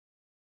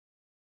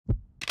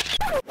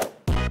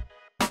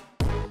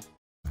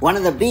One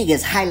of the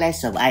biggest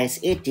highlights of iOS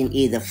 18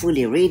 is the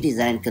fully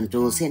redesigned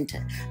control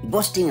center.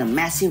 Boasting a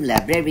massive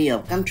library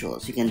of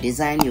controls, you can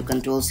design your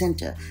control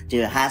center to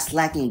your heart's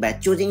liking by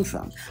choosing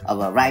from a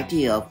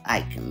variety of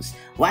icons.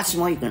 What's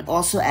more, you can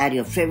also add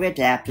your favorite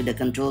app to the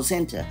control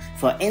center.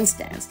 For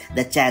instance,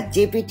 the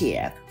ChatGPT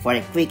app for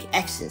a quick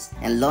access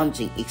and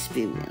launching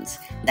experience.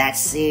 That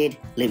said,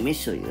 let me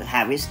show you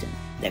how it's done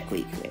the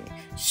quick way.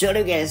 So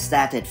to get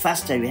started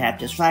faster, you have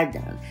to swipe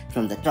down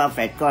from the top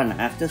right corner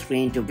of the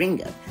screen to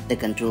bring up the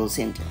control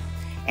center.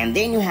 And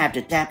then you have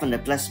to tap on the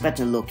plus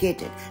button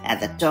located at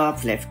the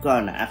top left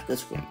corner of the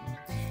screen.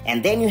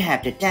 And then you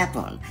have to tap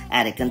on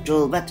Add a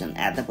control button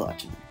at the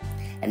bottom.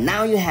 And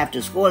now you have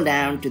to scroll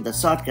down to the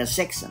shortcut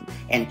section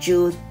and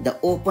choose the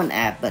Open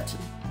App button.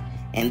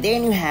 And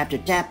then you have to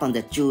tap on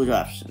the Choose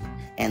option.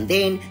 And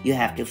then you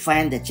have to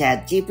find the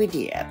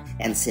ChatGPT app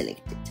and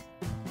select it.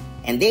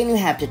 And then you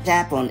have to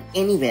tap on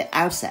anywhere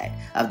outside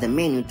of the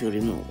menu to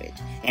remove it.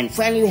 And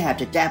finally you have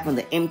to tap on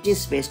the empty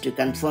space to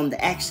confirm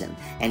the action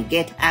and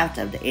get out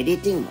of the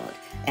editing mode,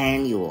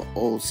 and you are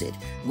all set.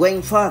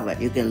 Going forward,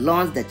 you can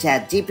launch the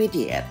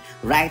ChatGPT app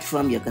right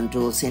from your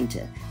control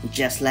center.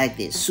 Just like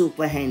this,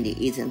 super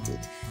handy, isn't it?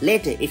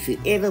 Later, if you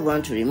ever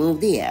want to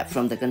remove the app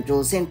from the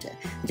control center,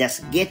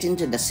 just get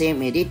into the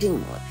same editing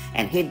mode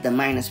and hit the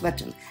minus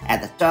button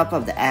at the top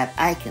of the app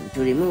icon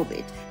to remove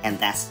it. And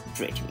that's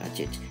pretty much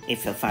it.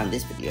 If you found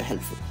this video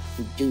helpful,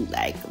 do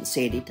like and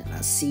share it, and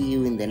I'll see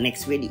you in the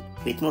next video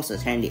with more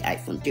such handy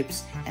iPhone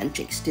tips and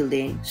tricks. Till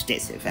then, stay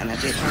safe and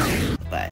happy. Bye.